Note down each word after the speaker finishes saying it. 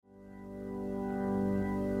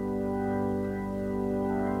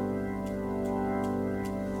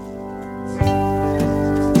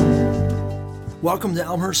Welcome to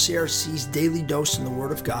Elmhurst CRC's Daily Dose in the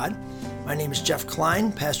Word of God. My name is Jeff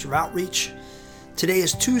Klein, Pastor of Outreach. Today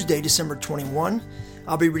is Tuesday, December 21.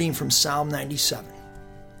 I'll be reading from Psalm 97.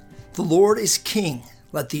 The Lord is King.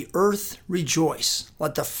 Let the earth rejoice.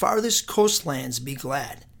 Let the farthest coastlands be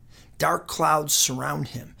glad. Dark clouds surround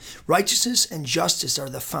him. Righteousness and justice are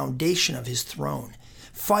the foundation of his throne.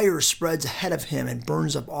 Fire spreads ahead of him and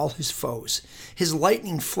burns up all his foes. His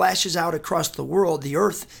lightning flashes out across the world. The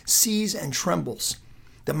earth sees and trembles.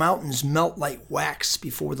 The mountains melt like wax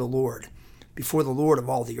before the Lord of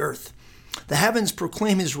all the earth. The heavens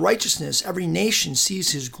proclaim his righteousness. Every nation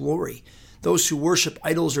sees his glory. Those who worship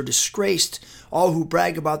idols are disgraced, all who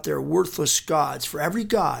brag about their worthless gods, for every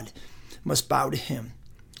god must bow to him.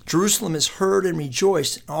 Jerusalem is heard and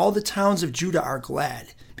rejoiced, and all the towns of Judah are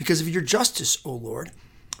glad, because of your justice, O Lord.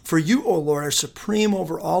 For you, O Lord, are supreme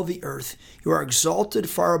over all the earth. You are exalted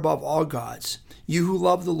far above all gods. You who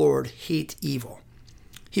love the Lord hate evil.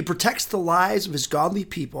 He protects the lives of his godly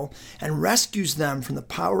people and rescues them from the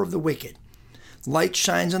power of the wicked. Light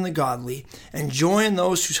shines on the godly, and joy in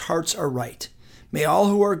those whose hearts are right. May all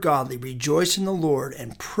who are godly rejoice in the Lord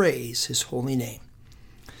and praise his holy name.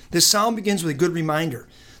 This psalm begins with a good reminder.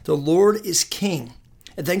 The Lord is King.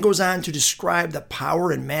 It then goes on to describe the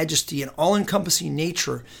power and majesty and all-encompassing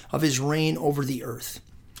nature of his reign over the earth.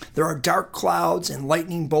 There are dark clouds and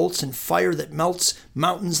lightning bolts and fire that melts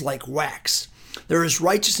mountains like wax. There is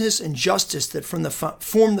righteousness and justice that form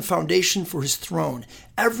the foundation for his throne.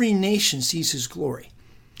 Every nation sees his glory.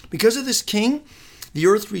 Because of this king, the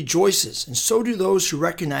earth rejoices, and so do those who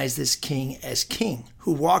recognize this king as king,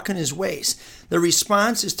 who walk in his ways. Their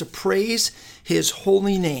response is to praise his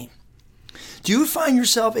holy name. Do you find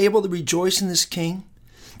yourself able to rejoice in this king,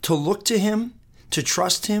 to look to him, to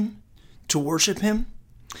trust him, to worship him?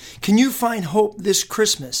 Can you find hope this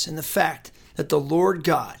Christmas in the fact that the Lord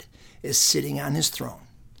God is sitting on his throne?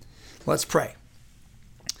 Let's pray.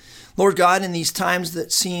 Lord God, in these times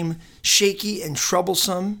that seem shaky and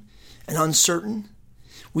troublesome and uncertain,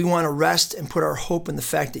 we want to rest and put our hope in the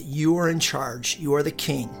fact that you are in charge. You are the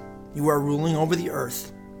king. You are ruling over the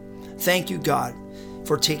earth. Thank you, God,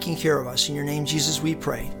 for taking care of us. In your name, Jesus, we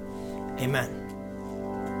pray. Amen.